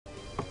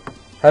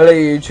Hello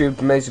YouTube,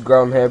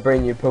 AmazingGroudon here,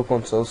 bringing you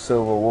Pokemon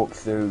SoulSilver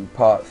walkthrough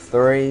part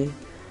 3.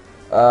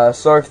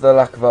 Sorry for the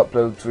lack of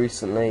uploads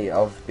recently.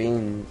 I've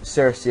been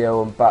seriously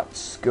ill and back to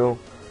school.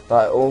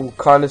 Like, all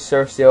kind of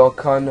seriously ill.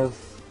 I kind of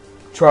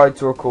tried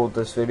to record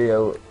this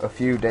video a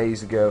few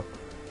days ago.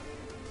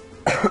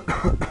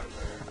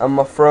 And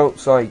my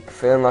throat's like,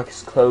 feeling like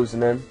it's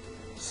closing in.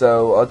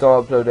 So, I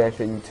don't upload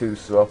anything too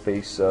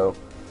sloppy, so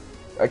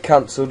I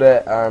cancelled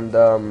it,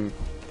 and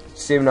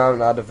seeing I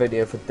haven't had a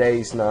video for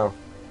days now,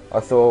 I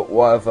thought,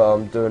 whatever,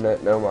 I'm doing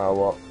it no matter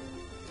what.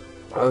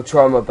 I'll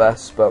try my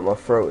best, but my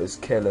throat is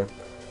killing.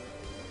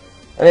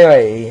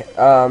 Anyway,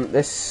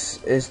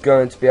 this is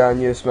going to be our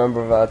newest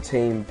member of our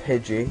team,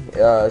 Pidgey.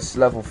 It's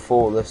level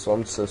 4, this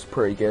one, so it's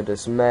pretty good.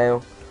 It's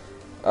male.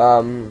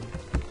 For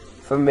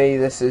me,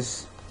 this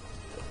is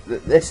the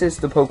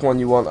Pokemon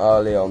you want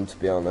early on, to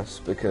be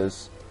honest,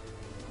 because,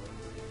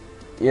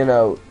 you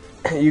know,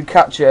 you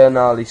catch it at an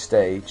early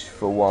stage,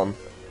 for one.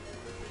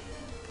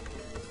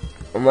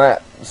 And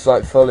that it's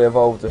like fully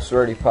evolved, it's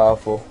really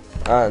powerful,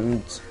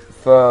 and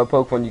for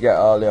Pokemon you get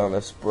early on,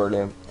 it's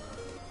brilliant.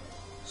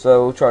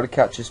 So we'll try to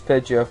catch this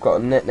Pidgey. I've got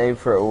a nickname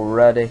for it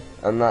already,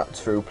 and that's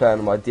through playing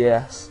on my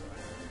DS.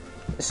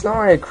 It's not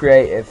really a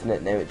creative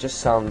nickname, it just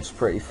sounds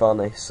pretty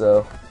funny,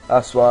 so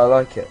that's why I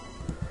like it.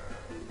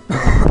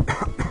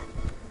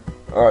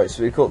 Alright,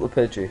 so we caught the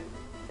Pidgey.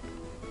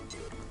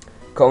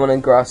 Common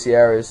in grassy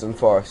areas and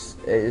forests,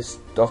 it is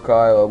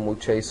docile and will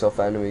chase off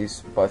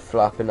enemies by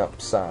flapping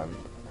up sand.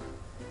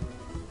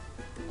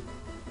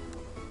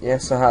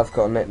 Yes, I have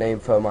got a nickname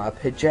for my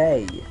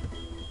Pidgey.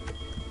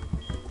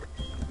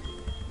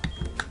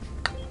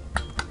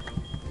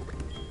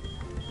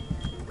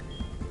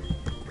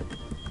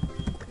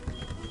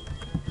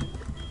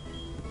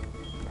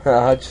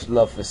 I just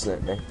love this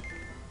nickname.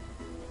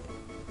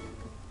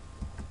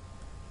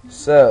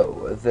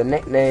 So, the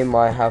nickname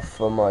I have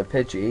for my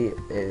Pidgey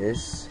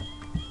is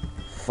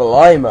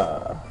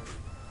Flymer.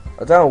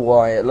 I don't know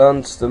why, it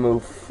learns the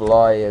move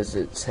Fly as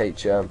its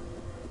HM.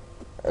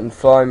 And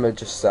Flymer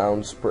just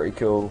sounds pretty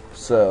cool,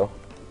 so.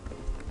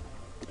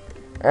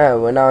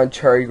 We're now in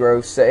Cherry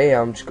Grove City.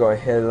 I'm just going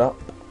to heal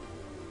up.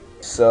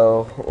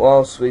 So,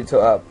 whilst we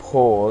took that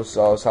pause,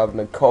 I was having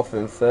a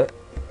coughing fit.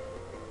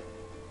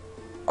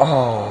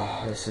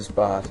 Oh, this is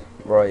bad.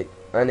 Right,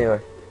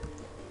 anyway.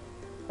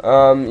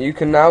 You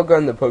can now go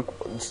in the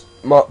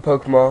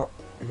Pokemon.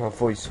 My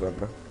voice went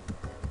there.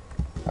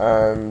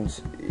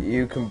 And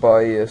you can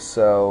buy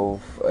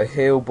yourself a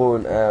heal ball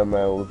and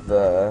airmail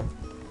there.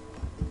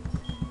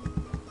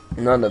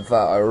 None of that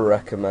I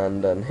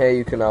recommend, and here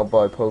you can now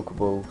buy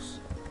Pokeballs.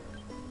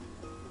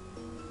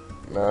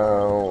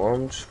 Now,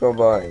 I'm just gonna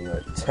buy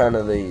like 10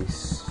 of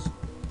these.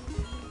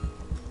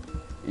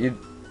 You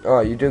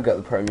do get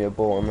the Premier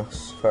Ball on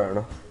this, fair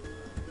enough.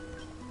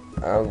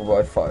 I'm gonna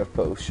buy 5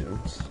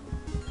 potions.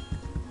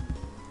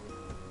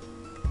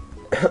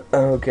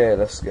 Okay,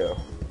 let's go.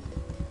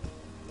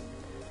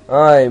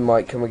 I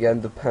might come again,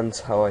 depends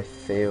how I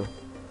feel.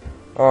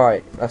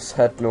 Alright, let's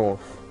head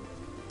north.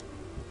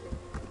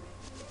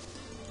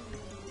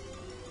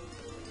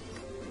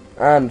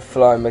 And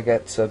Flymer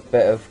gets a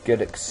bit of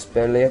good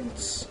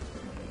experience.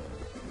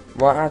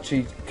 Might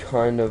actually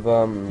kind of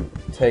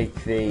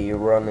take the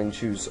running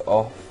shoes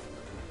off.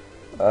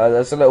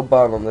 There's a little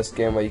button on this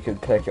game where you can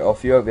click it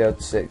off. You won't be able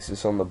to see it,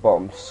 it's on the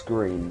bottom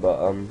screen,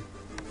 but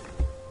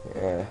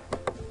yeah.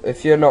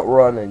 If you're not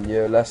running,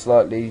 you're less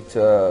likely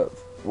to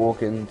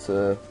walk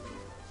into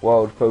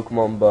wild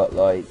Pokemon, but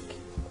like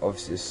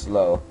obviously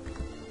slower.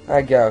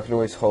 Again, I can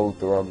always hold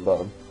the run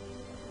button.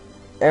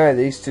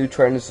 Anyway, these two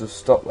trainers have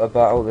stopped their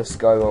battle. This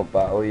guy won't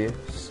battle you,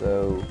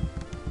 so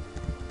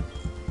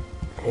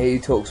he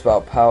talks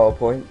about power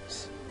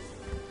points.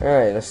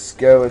 Alright, let's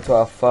go into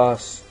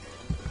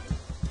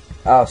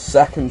our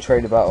second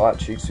trainer battle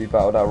actually, because we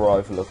battled our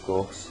rival, of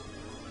course.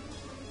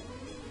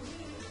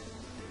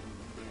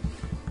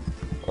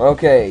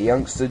 Okay,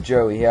 youngster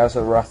Joey, he has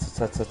a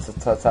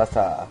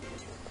Rattata.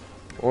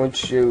 I want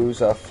to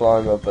choose our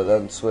Flymer, but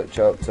then switch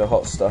out to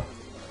Hot Stuff,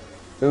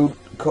 who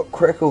got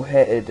critical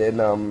hitted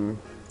in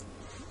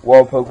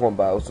wild Pokemon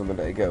battles a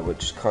minute ago,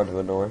 which is kind of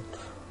annoying.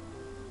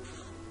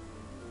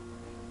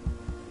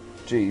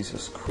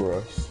 Jesus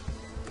Christ.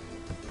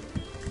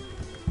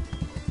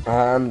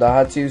 And I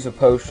had to use a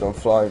potion on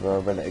Flymer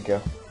a minute ago.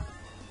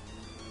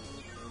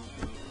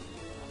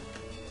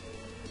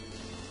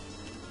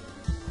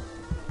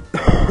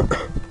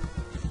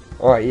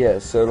 Alright, yeah,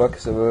 so like I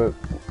said,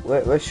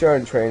 we're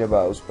showing trainer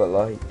battles, but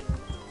like,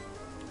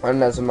 when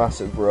there's a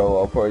massive row,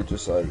 I'll probably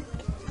just like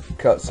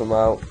cut some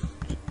out,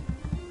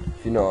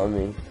 if you know what I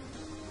mean.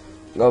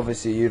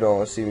 Obviously you don't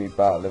want to see me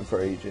battling for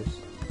ages.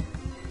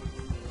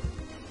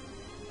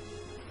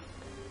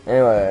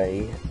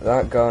 Anyway,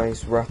 that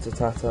guy's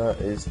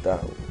Rattata is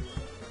down.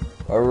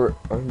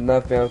 I've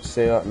never been able to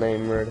say that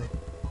name really.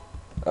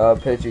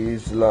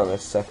 Pidgey's learned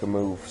his second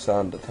move,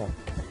 Sand Attack.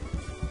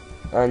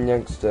 And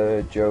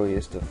youngster Joey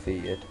is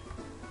defeated.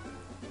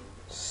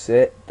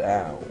 Sit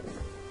down.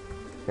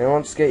 He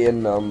wants to get your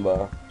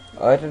number.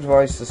 I'd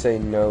advise to say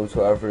no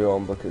to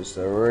everyone because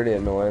they're really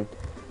annoying.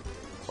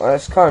 Well,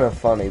 it's kind of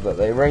funny, but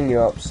they ring you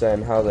up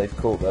saying how they've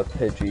caught their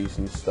Pidgeys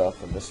and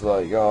stuff, and it's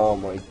like, oh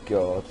my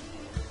god.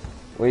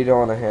 We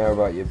don't want to hear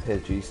about your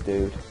Pidgeys,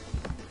 dude.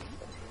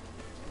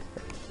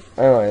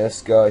 Anyway,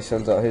 this guy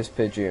sends out his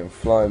Pidgey, and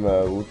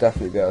Flymer will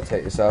definitely be able to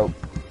take this out.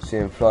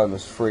 Seeing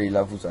Flymer's 3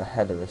 levels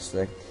ahead of this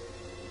thing.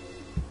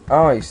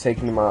 Oh, he's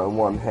taking him out in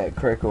 1 hit,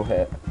 critical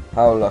hit.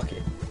 How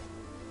lucky.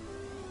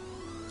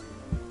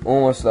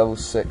 Almost level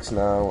 6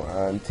 now,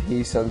 and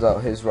he sends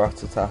out his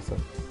Rattata.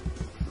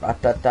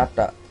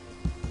 Rattata.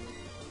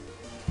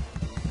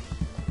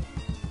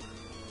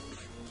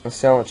 Let's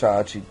see how much that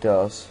actually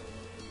does.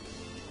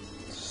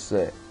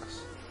 6.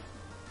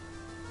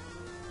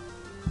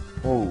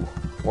 Ooh,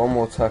 1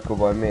 more tackle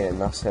by me and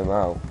that's him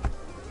out.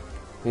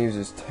 He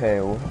uses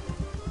tail.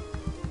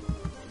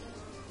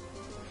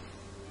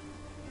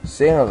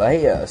 See you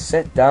later.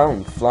 Sit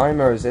down.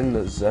 Flymer is in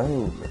the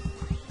zone.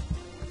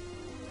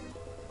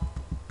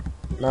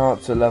 Now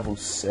up to level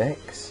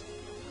 6.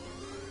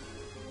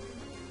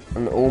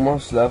 And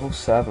almost level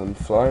 7.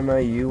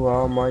 Flymer, you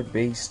are my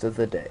beast of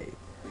the day.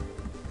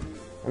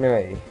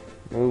 Anyway,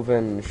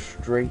 moving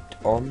straight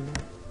on.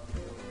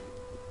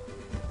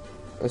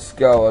 This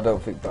girl I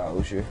don't think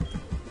battles you.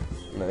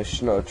 No,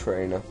 she's not a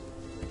trainer.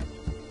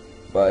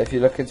 But if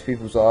you look into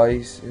people's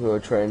eyes who are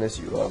trainers,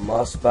 you are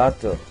must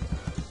battle.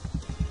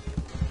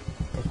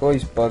 Like all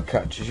these bug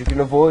catchers, you can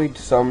avoid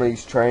some of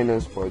these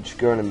trainers by just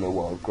going in the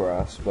wild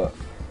grass, but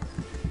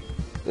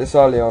this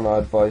early on I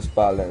advise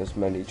battling as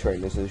many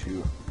trainers as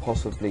you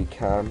possibly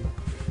can.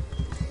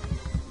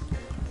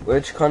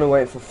 We're just kind of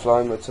waiting for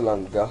Flymer to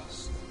land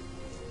Gust.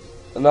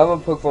 Another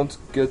Pokemon's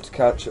good to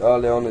catch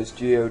early on is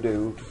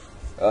Geodude.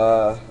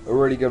 A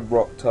really good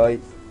rock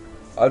type.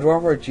 I'd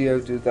rather a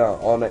Geodude than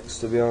Onyx,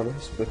 to be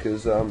honest,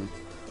 because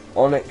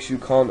Onyx you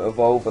can't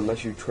evolve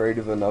unless you trade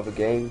with another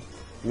game,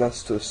 and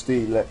that's to a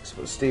Steelix,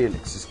 but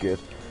Steelix is good.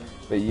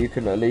 But you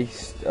can at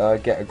least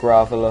get a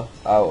Graveler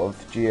out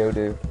of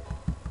Geodude.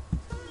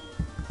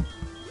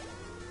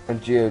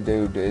 And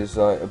Geodude is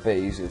like a bit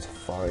easier to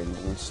find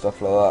and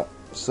stuff like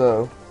that.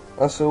 So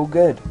that's all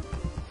good.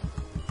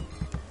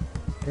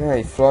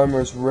 Okay,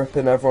 Flymer is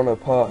ripping everyone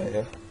apart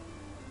here.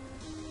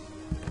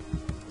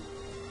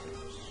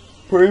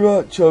 Pretty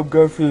much I'm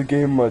going through the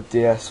game on my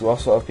DS, so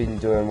that's what I've been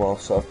doing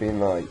whilst I've been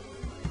like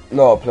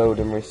not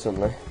uploading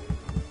recently.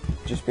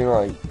 Just been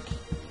like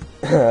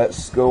at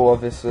school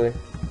obviously,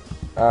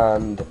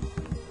 and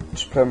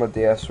just playing my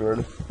DS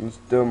really, and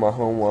just doing my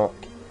homework.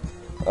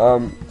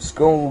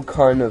 School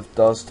kind of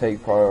does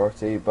take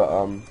priority, but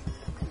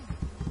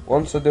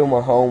once I do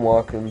my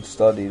homework and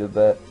studied a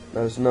bit,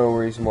 there's no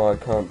reason why I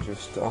can't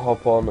just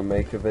hop on and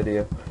make a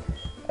video,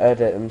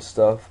 edit and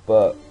stuff.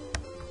 But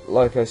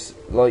like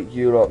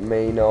you lot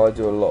may know, I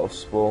do a lot of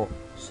sport,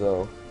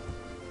 so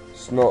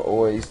it's not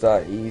always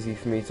that easy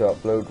for me to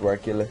upload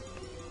regularly.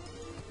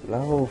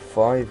 Level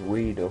 5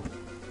 Weedle.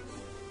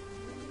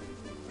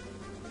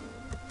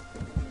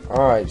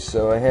 Alright,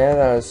 so here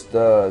there's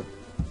the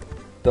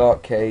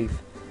dark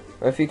cave.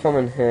 If you come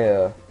in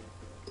here,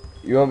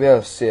 you won't be able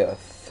to see a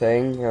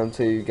thing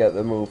until you get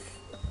the move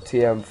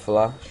TM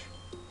Flash.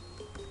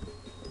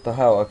 What the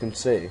hell, I can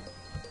see.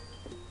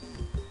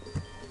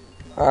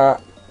 I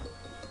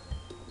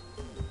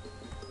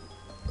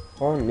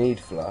don't need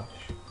Flash.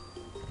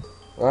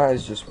 That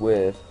is just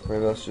weird.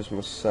 Maybe that's just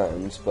my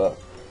settings, but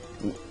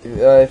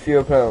if you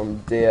were playing on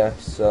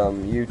DS,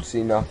 you'd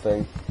see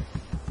nothing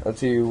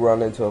until you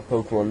run into a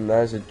Pokemon.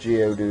 There's a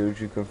Geodude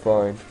you can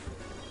find.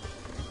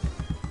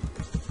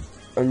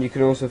 And you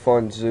can also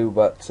find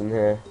Zubats in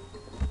here.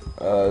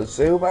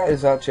 Zubat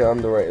is actually an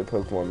underrated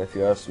Pokemon if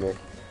you ask me.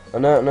 I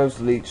know it knows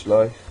Leech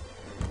Life,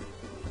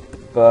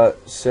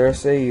 but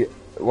seriously,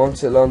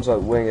 once it learns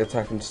like Wing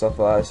Attack and stuff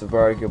like that, it's a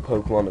very good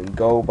Pokemon, and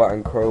Golbat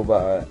and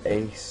Crobat are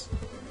ace.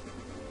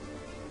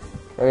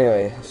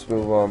 Anyway, let's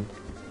move on.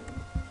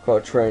 Got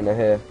a trainer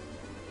here.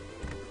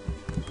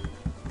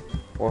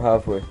 What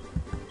have we?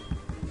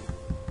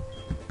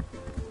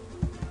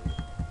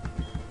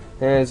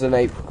 Here's an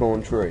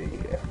apricorn tree.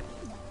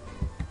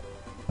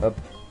 A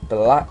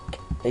black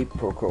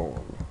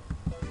apricorn.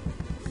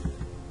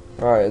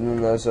 Alright, and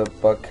then there's a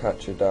bug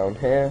catcher down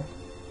here.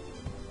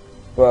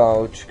 Well,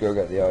 I'll just go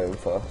get the item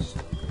first.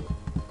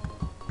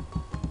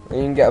 And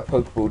you can get a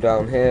Pokeball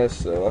down here,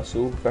 so that's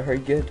all very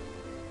good.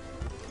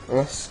 And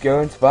let's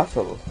go into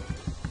battle.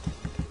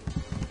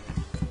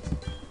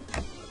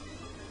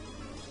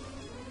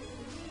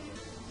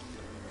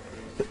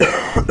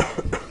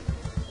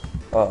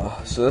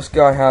 So this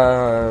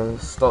guy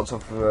starts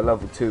off with a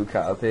level 2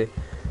 Caterpie.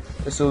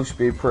 This all should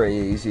be pretty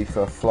easy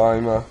for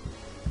Flymer.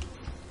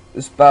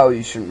 This battle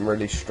you shouldn't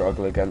really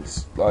struggle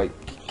against. Like,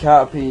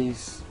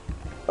 Caterpies,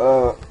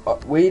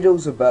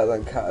 Weedles are better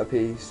than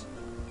Caterpies.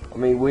 I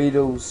mean,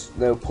 Weedles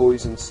know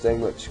Poison Sting,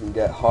 which can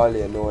get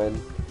highly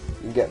annoying. You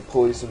can get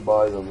poisoned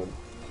by them. And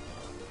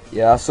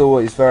yeah, that's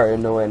always very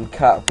annoying.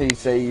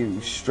 Caterpies, they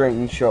use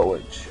String Shot,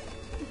 which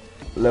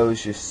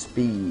lowers your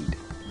speed.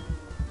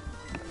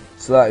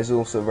 So that is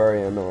also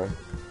very annoying.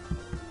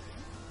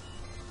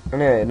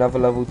 Anyway, another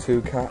level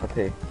 2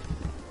 Caterpie.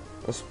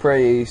 That's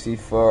pretty easy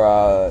for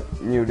our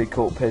newly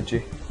caught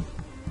Pidgey,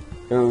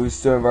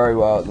 who's doing very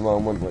well at the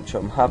moment, which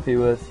I'm happy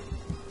with.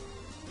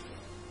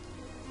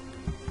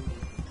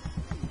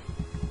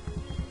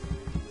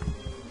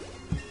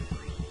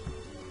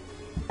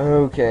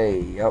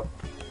 Okay, up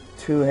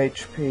 2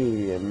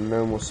 HP and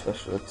no more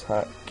special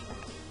attack.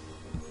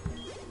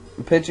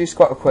 Pidgey's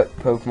quite a quick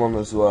Pokemon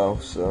as well,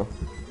 so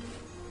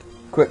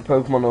quick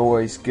Pokemon are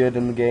always good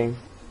in the game,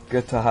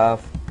 good to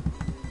have.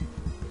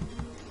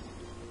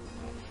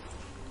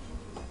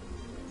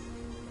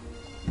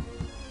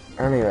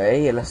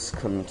 Anyway, let's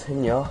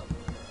continue.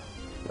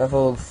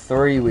 Level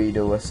 3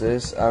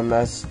 Weedlewisses, and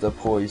that's the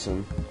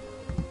poison.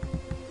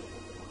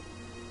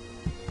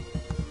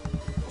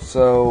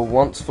 So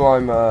once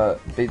Flymer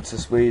beats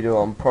this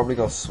Weedle, I'm probably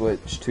gonna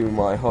switch to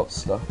my hot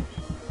stuff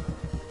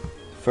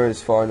for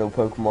his final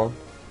Pokemon,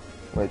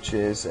 which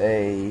is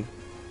a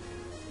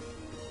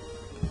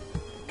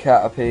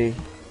Caterpie.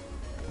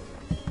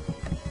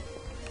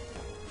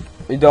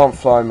 We don't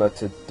want Flymer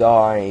to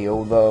die,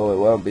 although it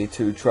won't be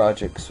too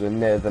tragic because we're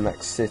near the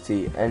next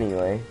city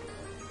anyway.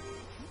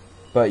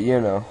 But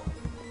you know,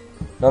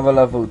 another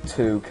level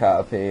 2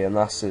 Caterpie, and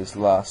that's his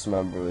last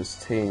member of his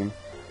team.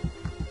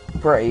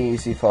 Pretty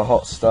easy for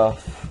hot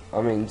stuff.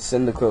 I mean,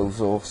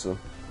 Cyndaquil's awesome.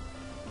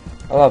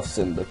 I love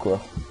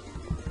Cyndaquil.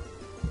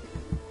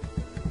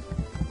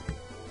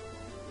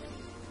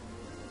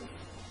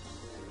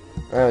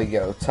 There we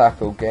go,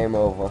 tackle, game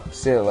over.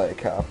 See you later,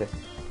 Caterpie.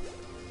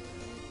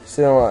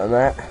 See you later,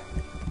 Matt.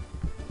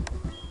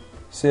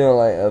 See you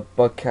later,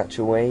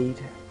 Bugcatcher Wade.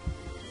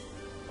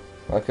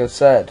 Like I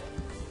said,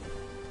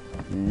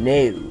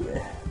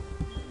 no.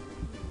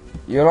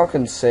 You're not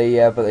going to say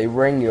yeah, but they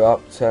ring you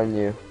up telling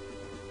you,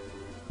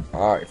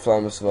 alright,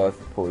 Flymer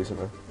survived the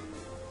poisoning.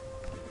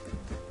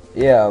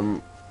 Yeah,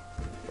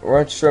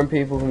 registering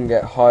people can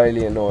get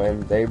highly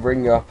annoying. They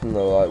ring you up in the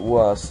like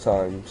worst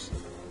times.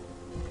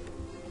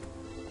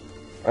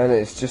 And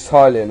it's just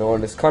highly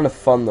annoying. It's kind of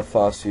fun the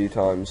first few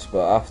times,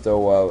 but after a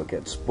while it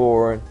gets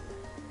boring.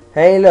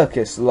 Hey look,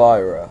 it's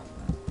Lyra.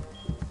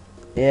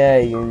 Yeah,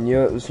 you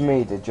knew it was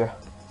me, did you?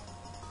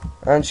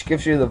 And she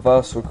gives you the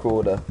verse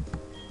recorder.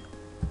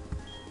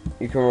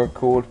 You can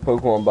record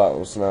Pokemon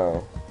battles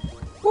now.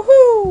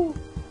 Woohoo!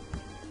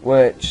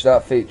 Which,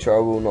 that feature I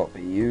will not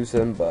be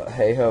using, but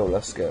hey ho,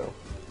 let's go.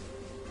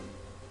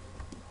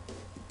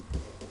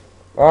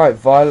 Alright,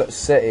 Violet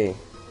City.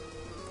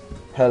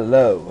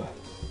 Hello.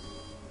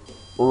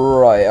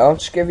 Right, I'll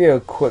just give you a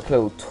quick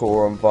little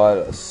tour on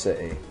Violet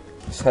City.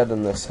 Let's head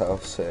in this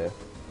house here.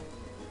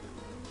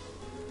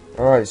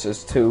 Alright, so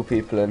there's 2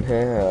 people in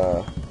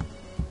here.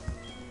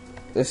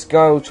 This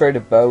guy will trade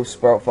a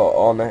Bellsprout for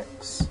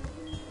Onyx.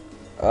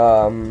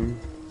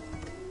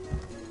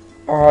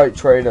 Alright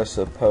trade, I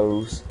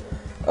suppose.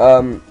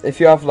 If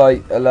you have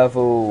like a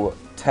level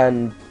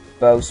 10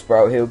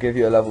 Bellsprout, he'll give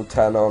you a level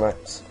 10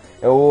 Onyx.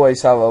 He'll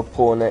always have a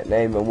poor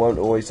nickname and won't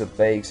always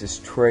obey because it's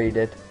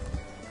traded.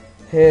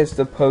 Here's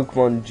the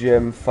Pokemon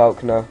Gym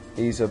Falkner.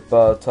 He's a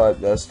bird type.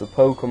 There's the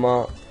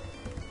Pokemon.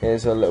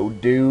 Here's a little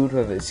dude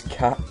with his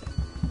cap.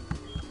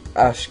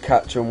 Ash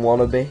Ketchum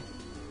wannabe.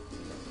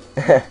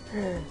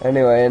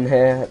 Anyway, in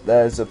here,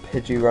 there's a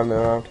Pidgey running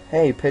around.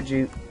 Hey,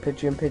 Pidgey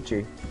and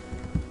Pidgey.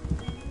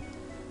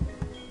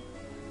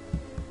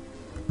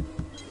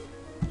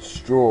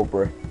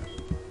 Strawberry.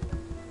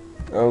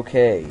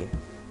 Okay.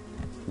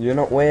 You're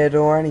not weird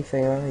or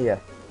anything, are you?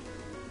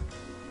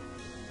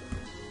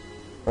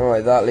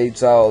 Alright, that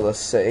leads out of the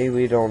city.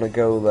 We don't want to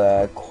go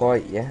there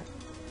quite yet.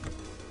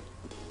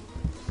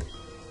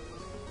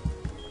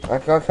 I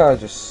kind of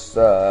just,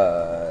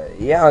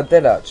 yeah, I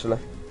did actually.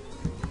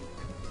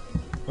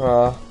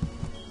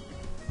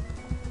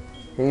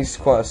 He's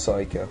quite a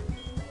psycho.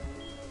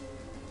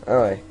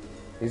 Anyway,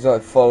 he's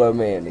like, follow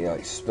me, and he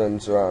like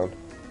spins around.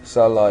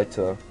 So I lied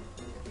to him.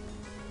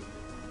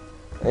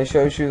 And it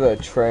shows you the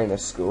trainer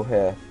school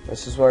here.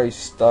 This is where he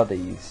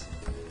studies.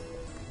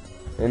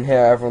 In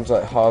here, everyone's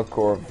like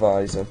hardcore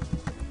advising.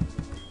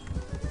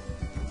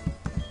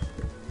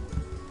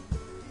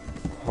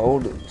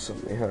 Holding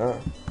something, huh?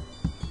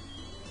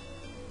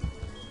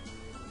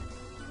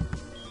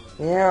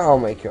 Yeah, I'll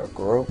make you a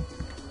group.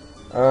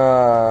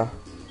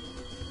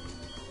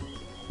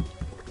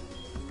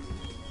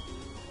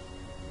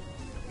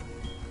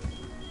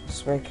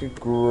 Let's make a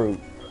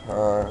group.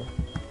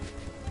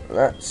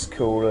 Let's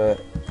call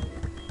it.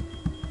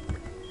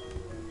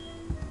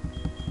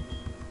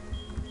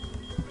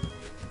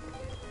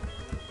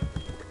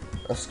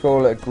 Let's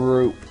call it a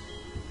group.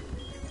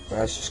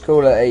 Let's just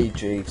call it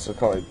AG, because I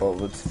can't be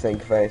bothered to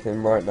think of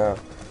anything right now.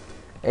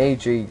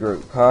 AG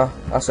group, huh?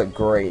 That's a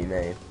great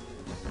name.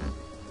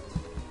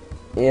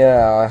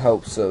 Yeah, I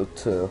hope so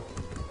too.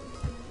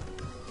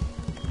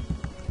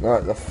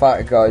 Right, the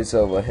fat guy's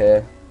over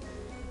here.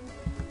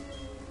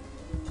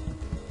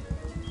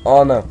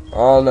 Oh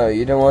no,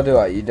 you don't want to do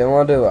that, you don't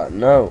want to do that,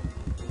 no.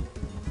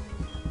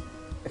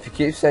 If you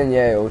keep saying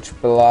yeah, it'll just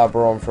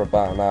blabber on for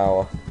about an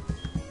hour.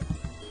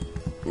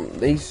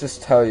 These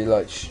just tell you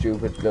like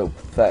stupid little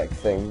pathetic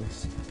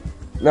things.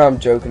 No, I'm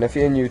joking, if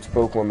you're new to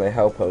Pokemon they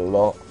help a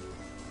lot.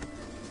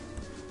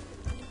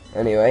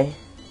 Anyway,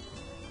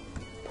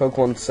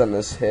 Pokemon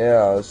Center's here,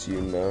 as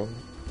you know.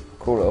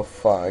 Cool little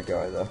fire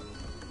guy there.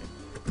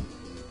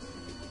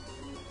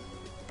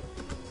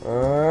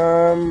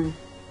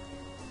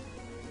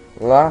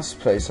 Last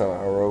place on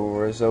our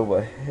rover is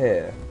over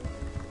here.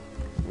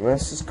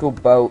 This is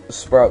called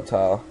Sprout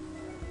Tower,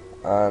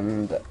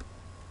 and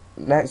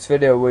next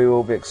video we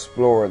will be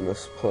exploring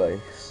this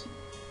place.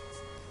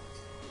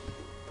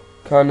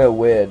 Kinda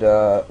weird,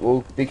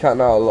 we'll be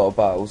cutting out a lot of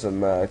battles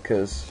in there,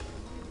 because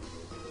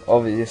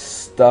obvious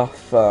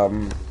stuff,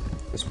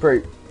 it's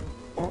pretty...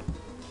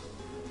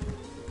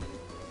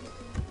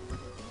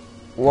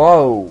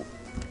 Whoa!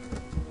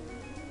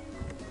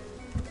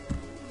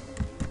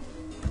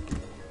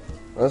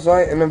 There's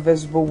like an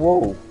invisible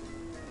wall.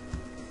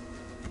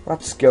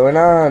 What's going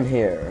on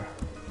here?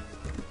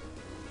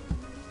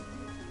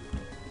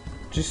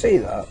 Did you see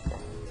that?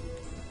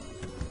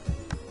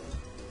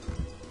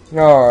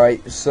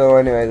 Alright, so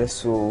anyway,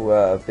 this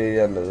will be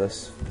the end of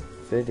this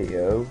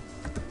video.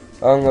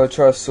 I'm going to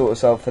try to sort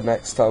this out for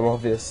next time,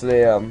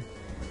 obviously.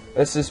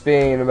 This has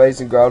been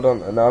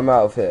AmazingGroudon, and I'm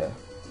out of here.